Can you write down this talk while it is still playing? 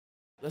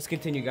Let's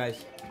continue,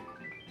 guys.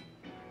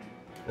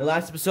 The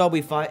last episode,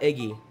 we fought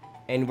Iggy,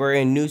 and we're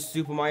in New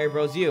Super Mario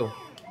Bros. U.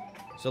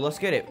 So let's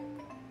get it.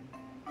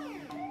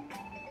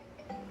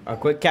 A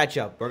quick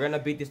catch-up. We're gonna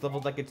beat these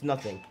levels like it's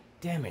nothing.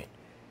 Damn it.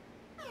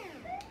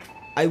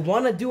 I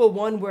want to do a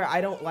one where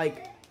I don't,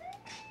 like...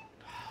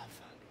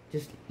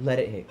 Just let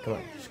it hit. Come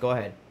on, just go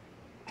ahead.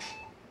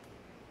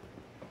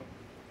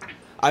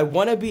 I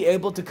want to be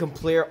able to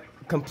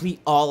complete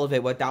all of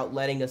it without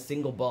letting a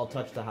single ball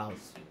touch the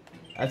house.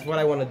 That's what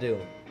I want to do.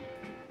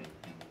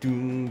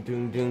 Doom,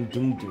 doom, doom,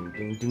 doom, doom,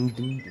 doom, doom,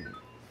 doom, doom.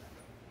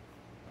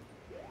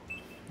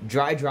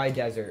 Dry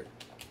desert.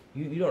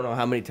 You don't know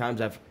how many times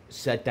I've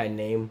said that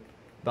name.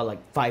 About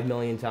like 5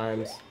 million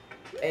times.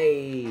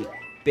 Hey,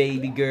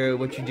 baby girl,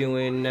 what you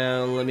doing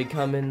now? Let me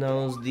come in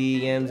those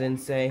DMs and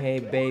say, hey,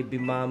 baby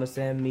mama,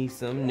 send me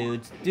some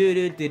nudes. Do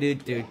do do do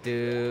do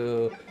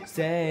do.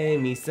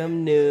 Send me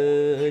some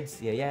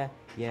nudes. Yeah.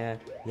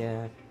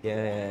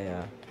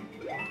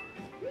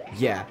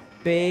 Yeah,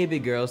 baby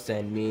girl,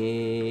 send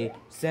me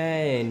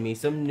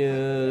some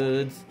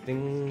nudes.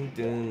 Ding,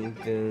 ding,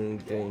 ding,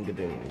 ding, ding,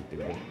 ding,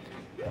 ding.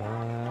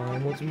 I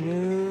want some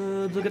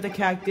nudes. Look at the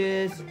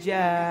Cactus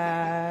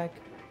Jack.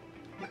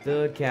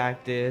 The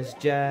Cactus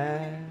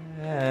Jack.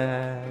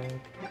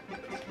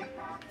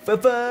 That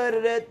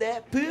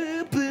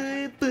poo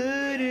poo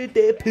poo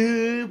that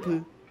poo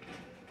poo.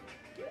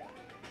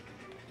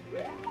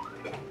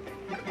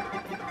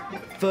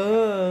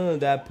 For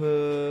that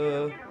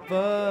poo.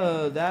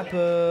 For that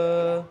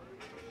poo.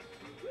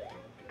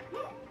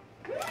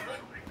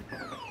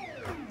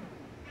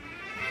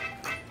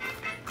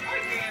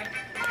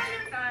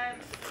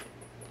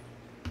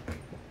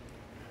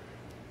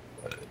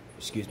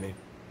 Excuse me.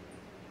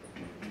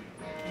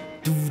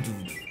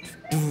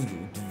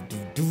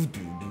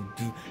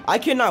 I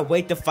cannot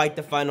wait to fight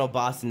the final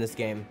boss in this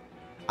game.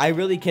 I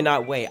really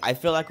cannot wait. I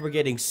feel like we're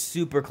getting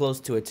super close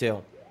to it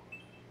too.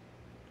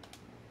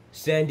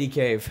 Sandy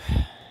Cave.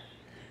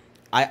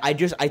 I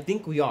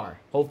think we are,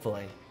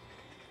 hopefully.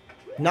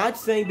 Not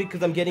saying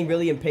because I'm getting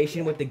really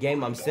impatient with the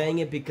game. I'm saying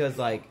it because,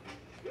 like,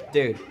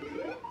 dude,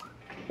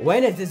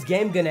 when is this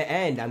game gonna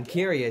end? I'm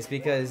curious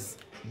because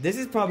this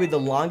is probably the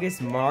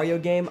longest Mario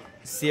game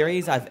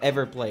series I've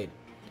ever played.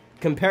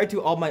 Compared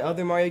to all my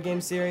other Mario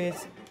game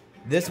series,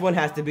 this one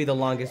has to be the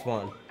longest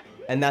one.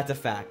 And that's a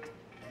fact.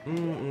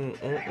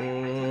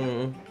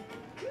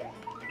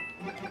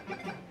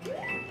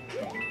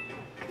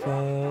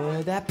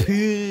 For that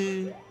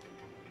poo.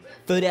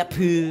 For that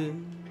poo.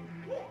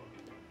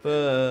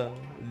 For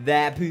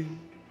that poo.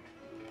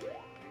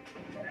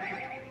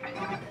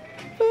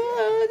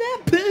 For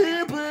that poo.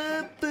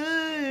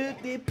 For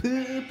that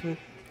poo.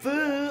 For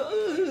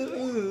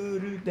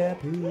that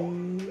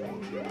poo.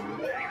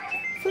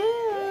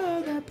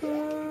 For that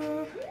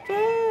poo. For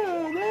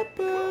that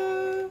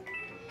poo.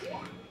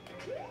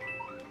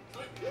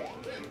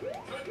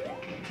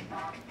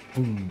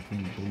 Boom,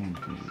 boom, boom,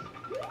 boom.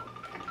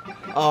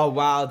 Oh,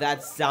 wow,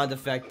 that sound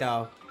effect,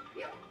 though.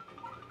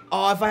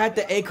 Oh, if I had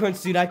the acorn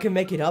suit, I could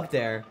make it up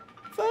there.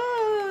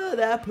 For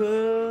that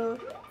poo.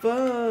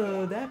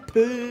 For that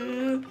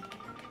poo.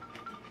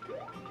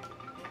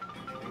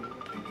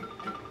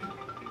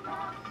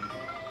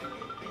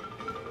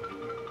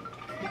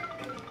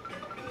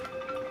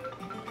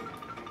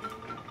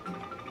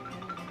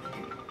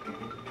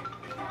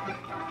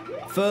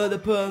 For the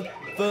poo.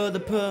 For the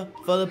poo.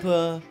 For the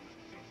poo.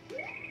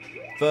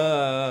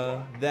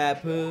 For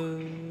that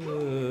poo.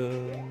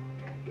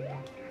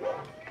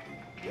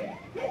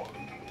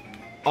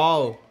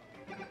 Oh.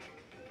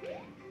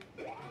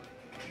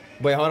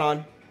 Wait, hold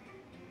on.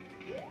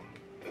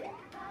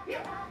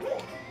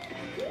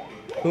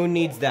 Who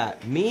needs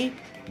that? Me?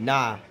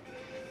 Nah.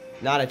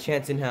 Not a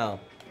chance in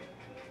hell.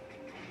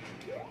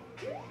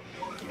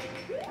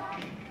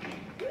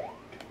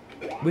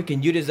 We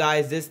can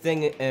utilize this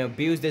thing and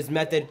abuse this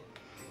method.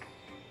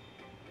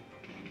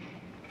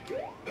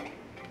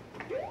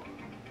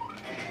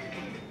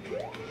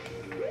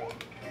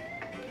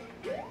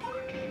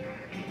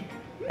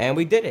 And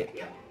we did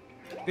it.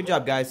 Good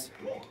job, guys.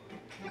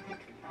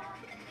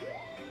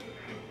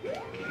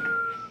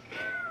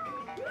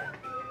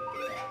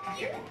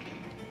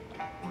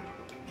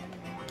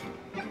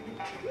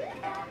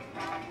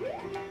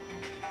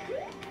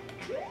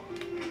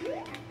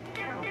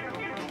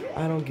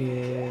 I don't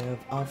give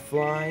a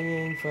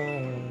flying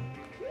fuck.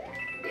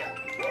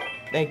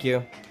 Thank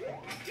you.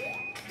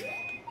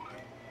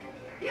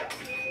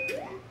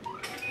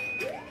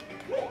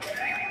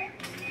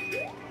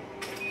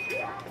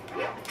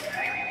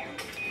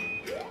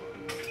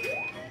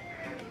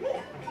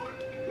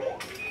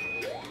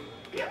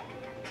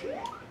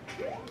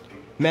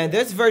 Man,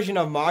 this version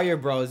of Mario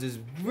Bros is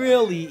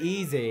really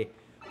easy.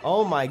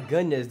 Oh my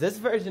goodness, this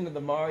version of the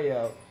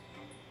Mario,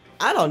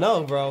 I don't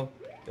know, bro.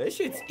 This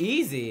shit's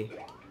easy.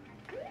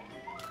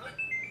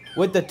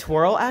 With the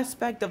twirl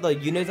aspect of the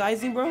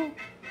unitizing, bro,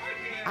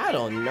 I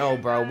don't know,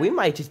 bro. We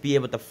might just be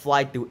able to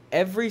fly through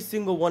every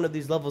single one of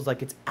these levels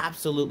like it's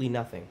absolutely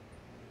nothing.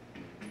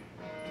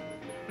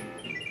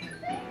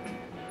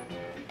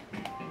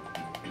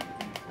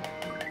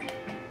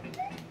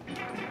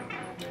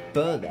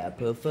 For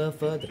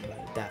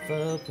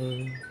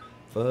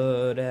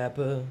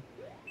that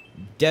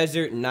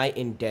Desert Night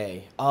and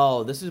Day.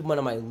 Oh, this is one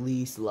of my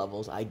least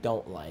levels. I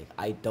don't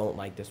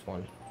like this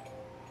one.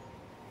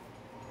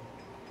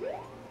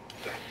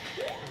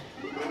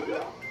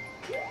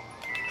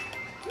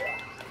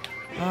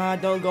 Ah,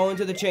 don't go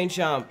into the chain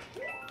chomp.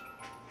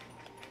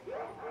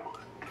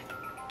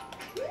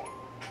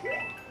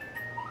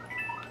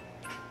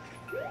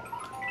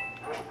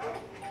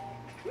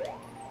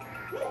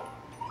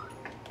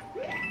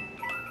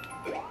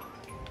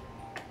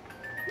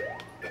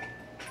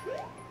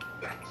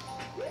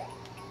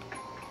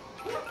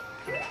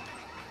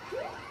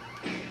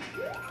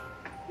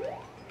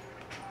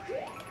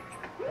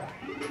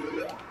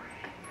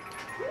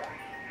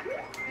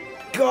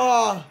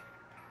 God.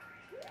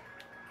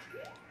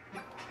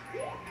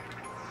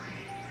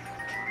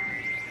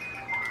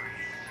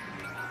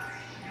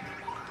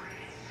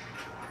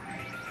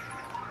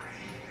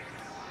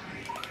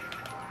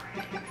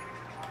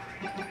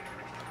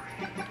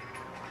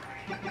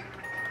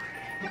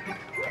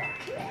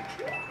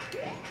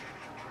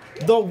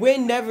 The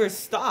wind never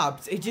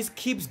stops. It just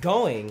keeps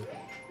going.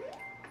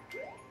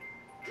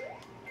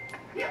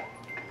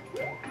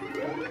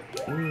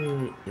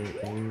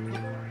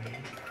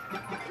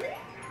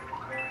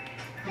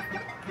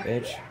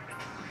 Bitch.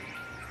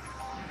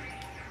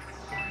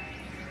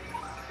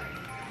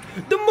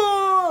 The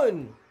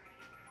moon!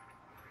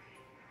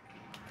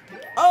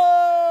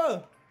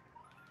 Oh!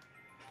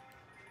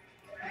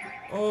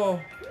 Oh.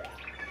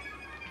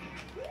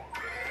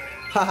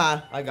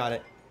 Haha, I got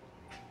it.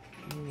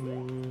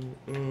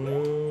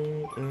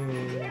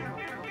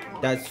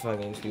 That's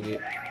fucking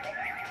stupid.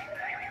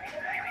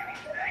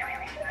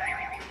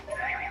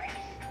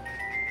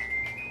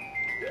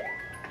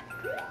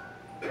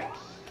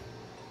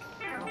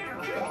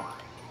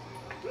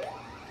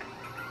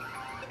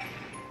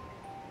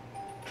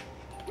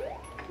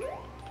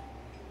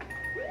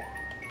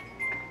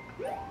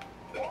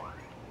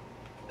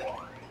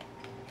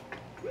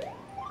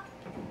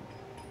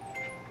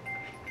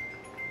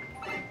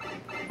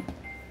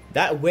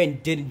 That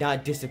wind did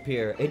not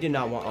disappear. It did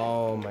not want.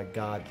 Oh my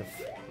god.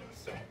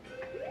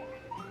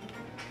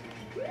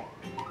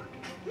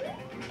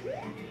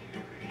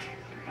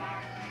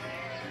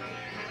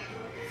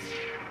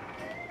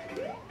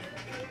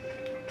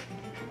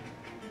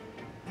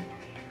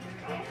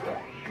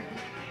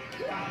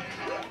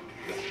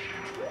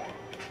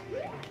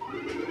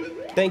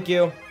 Thank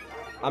you.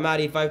 I'm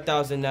at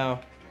 5,000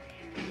 now.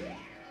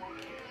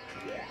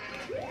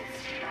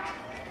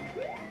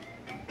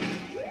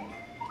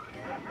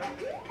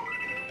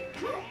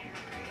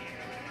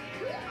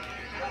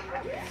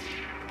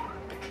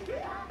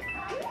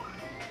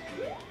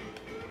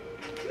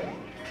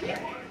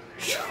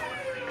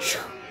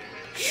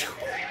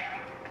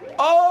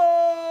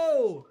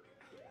 Oh!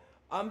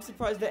 I'm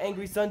surprised the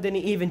angry sun didn't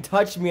even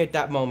touch me at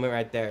that moment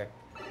right there.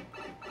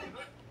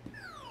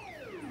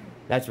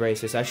 That's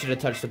racist. I should have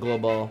touched the glow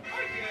ball.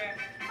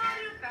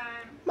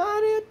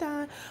 Mario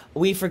time.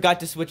 We forgot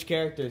to switch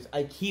characters.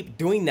 I keep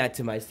doing that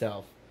to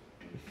myself.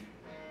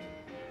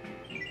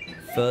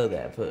 For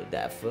that, put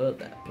that, for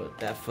that, put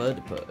that, for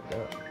the put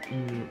that.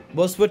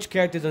 We'll switch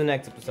characters in the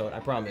next episode. I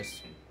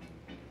promise.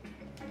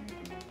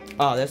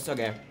 Oh, that's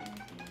okay.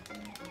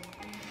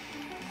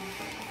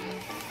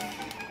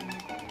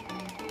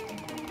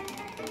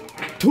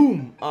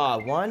 Boom! Ah,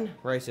 1?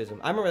 Racism.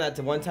 I remember that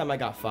the one time I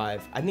got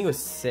 5. I think it was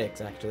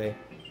 6, actually.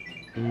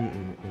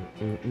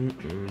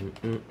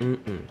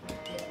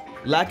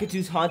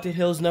 Lakitu's Haunted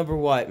Hills number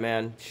what,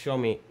 man? Show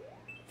me.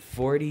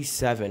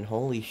 47.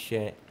 Holy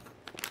shit.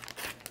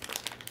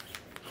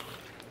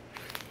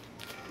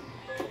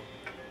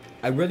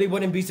 I really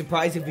wouldn't be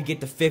surprised if we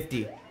get to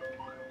 50.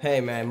 Hey,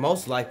 man,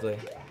 most likely.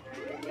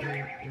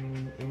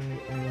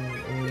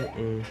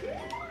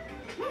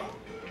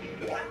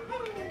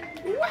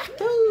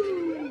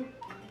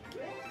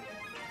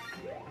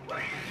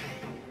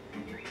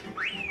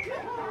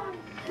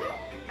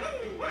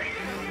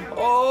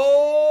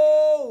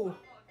 Oh!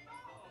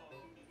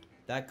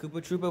 That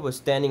Koopa Troopa was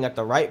standing at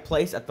the right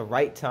place at the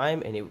right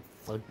time, and it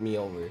fucked me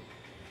over.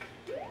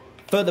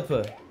 Further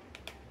puh.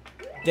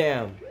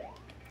 Damn.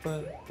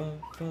 For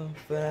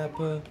that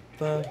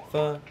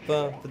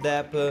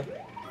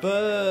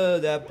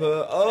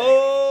puh.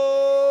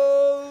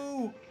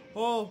 Oh!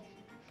 Oh!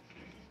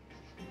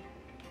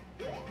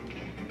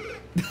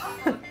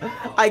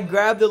 I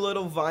grabbed the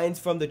little vines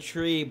from the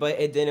tree, but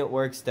it didn't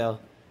work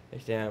still.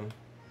 Damn.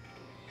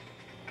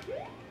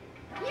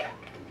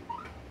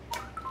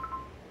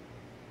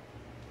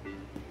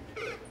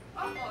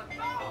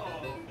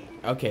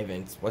 Okay,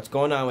 Vince, what's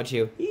going on with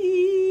you?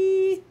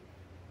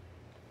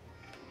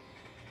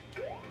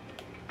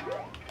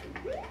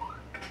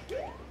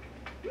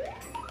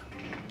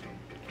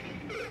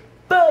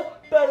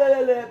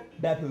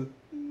 Bapu.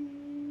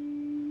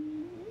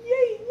 Yay,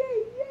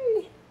 yay,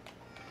 yay.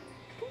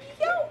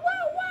 Yo,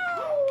 wow,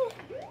 wow.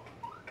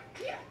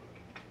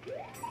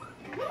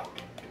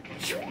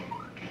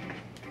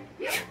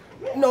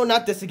 No,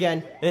 not this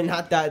again. And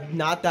not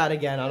that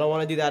again. I don't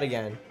want to do that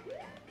again.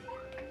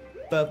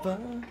 For that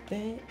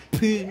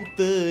poo,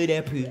 for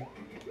that poo.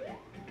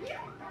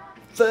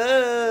 For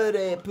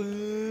that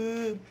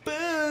poo,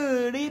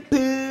 for that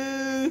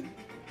poo.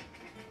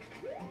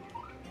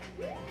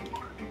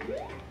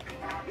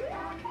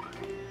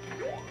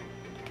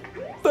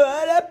 For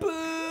that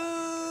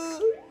poo,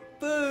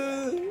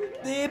 for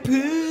that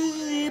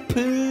poo,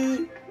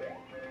 poo.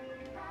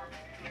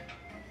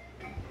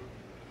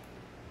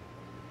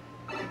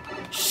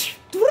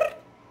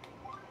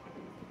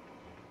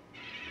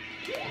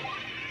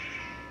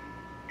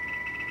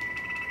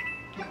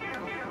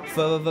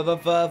 For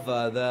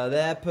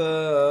that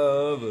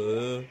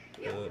poo,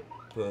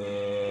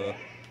 poo.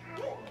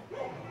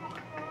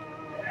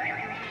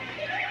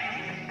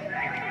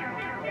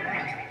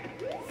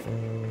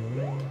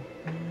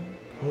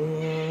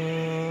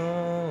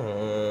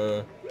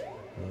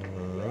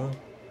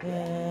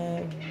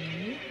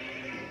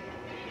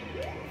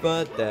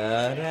 But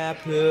that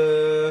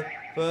poo,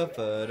 but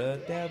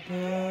that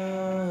poo.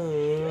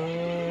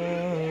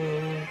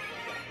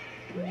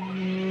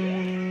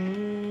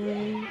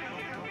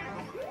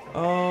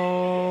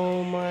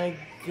 Oh my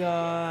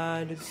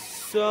God, it's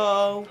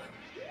so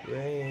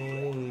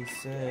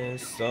racist,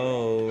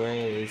 so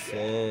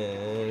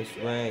racist,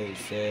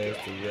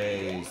 racist,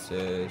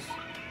 racist.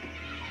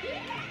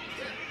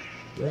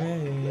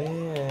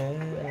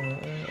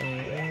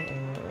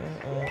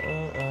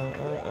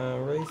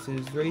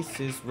 Racist,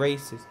 racist,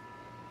 racist.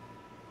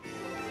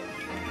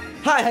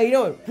 Hi, how you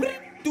doing?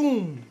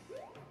 Doom.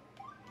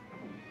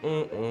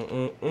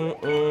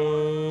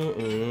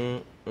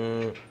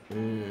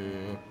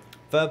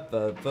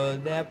 For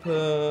that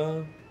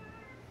poo.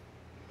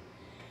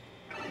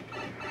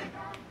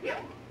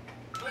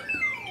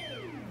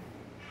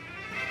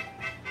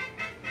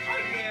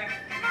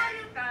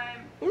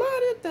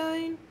 Mario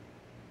time.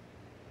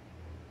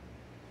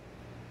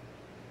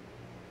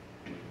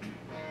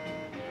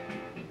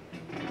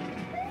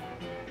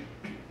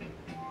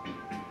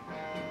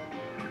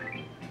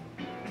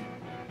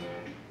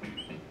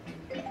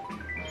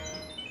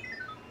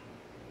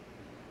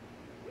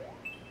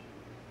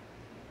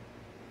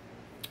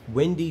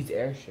 Wendy's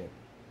airship.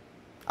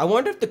 I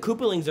wonder if the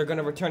Koopalings are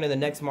gonna return in the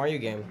next Mario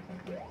game.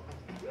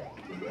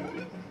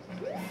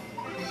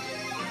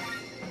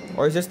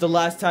 Or is this the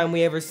last time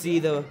we ever see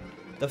the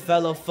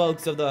fellow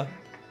folks of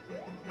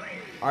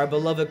our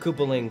beloved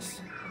Koopalings?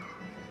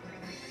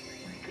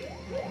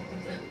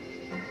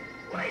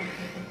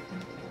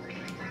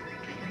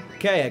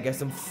 Okay, I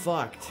guess I'm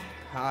fucked.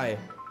 Hi.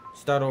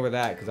 Start over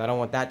that, because I don't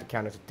want that to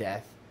count as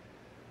death.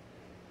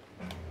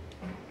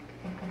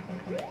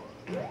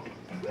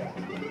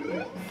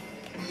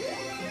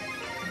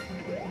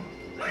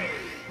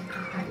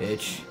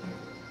 Bitch.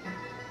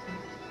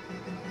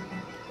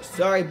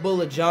 Sorry,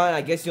 Bullet John.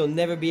 I guess you'll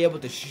never be able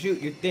to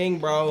shoot your thing,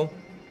 bro.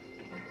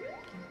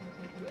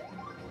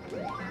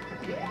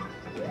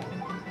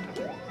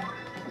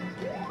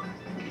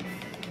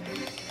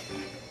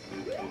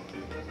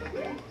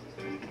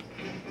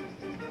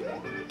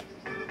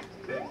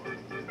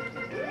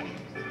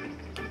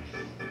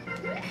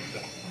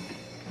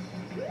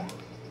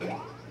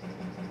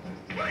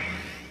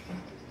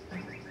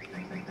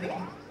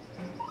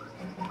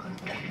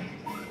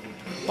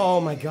 Oh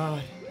my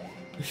God.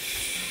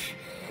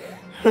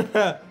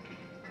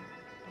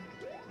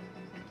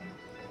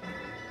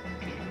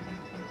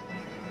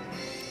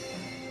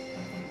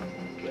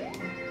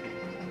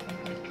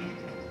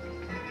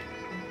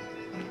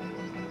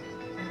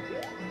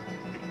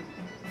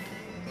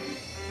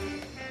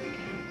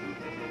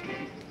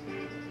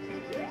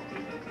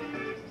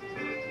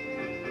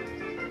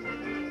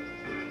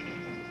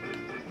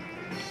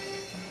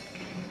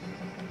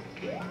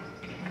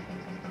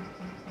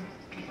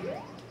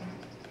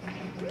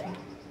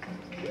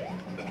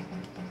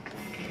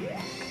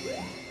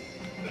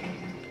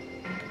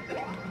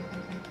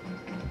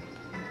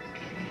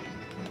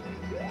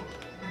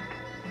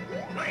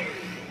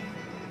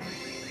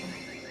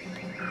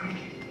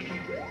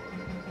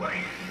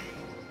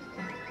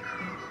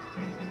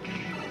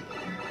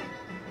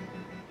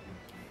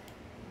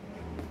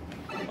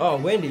 Oh,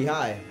 Wendy,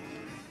 hi.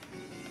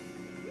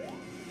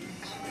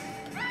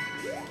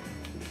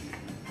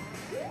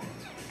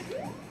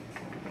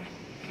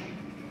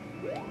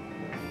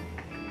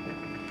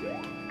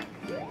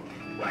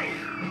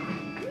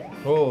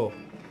 Oh,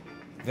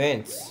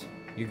 Vince,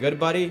 you good,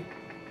 buddy?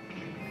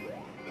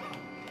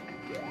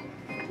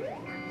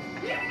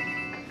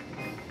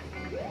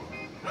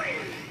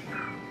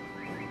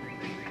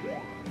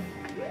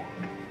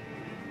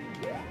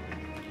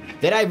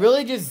 Did I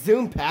really just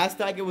zoom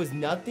past like it was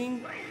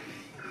nothing?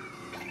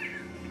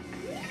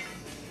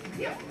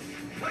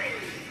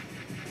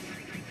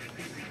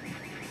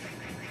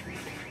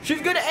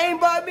 She's gonna aim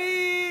by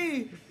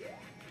me!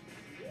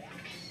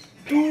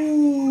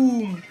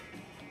 Doom!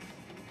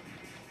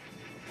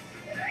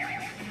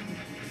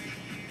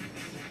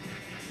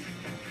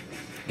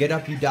 Get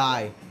up, you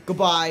die.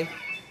 Goodbye.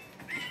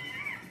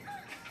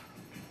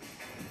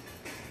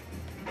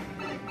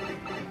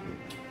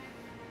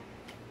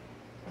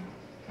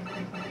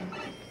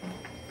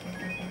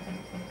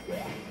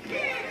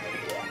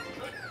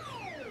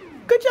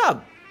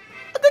 job.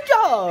 Good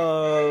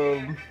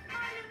job.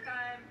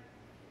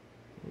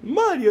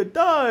 Mario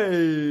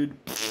died.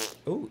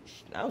 Oh,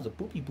 that was a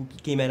poopy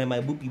came out of my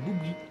boopy.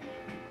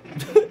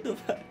 What the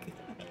fuck?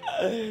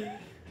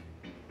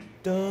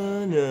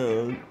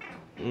 Dun.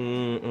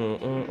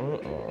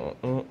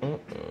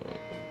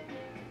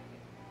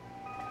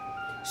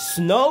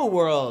 Snow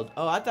World.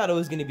 Oh, I thought it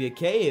was gonna be a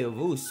cave.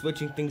 Ooh,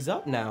 switching things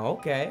up now.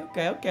 Okay.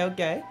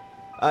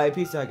 Alright,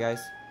 peace out,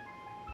 guys.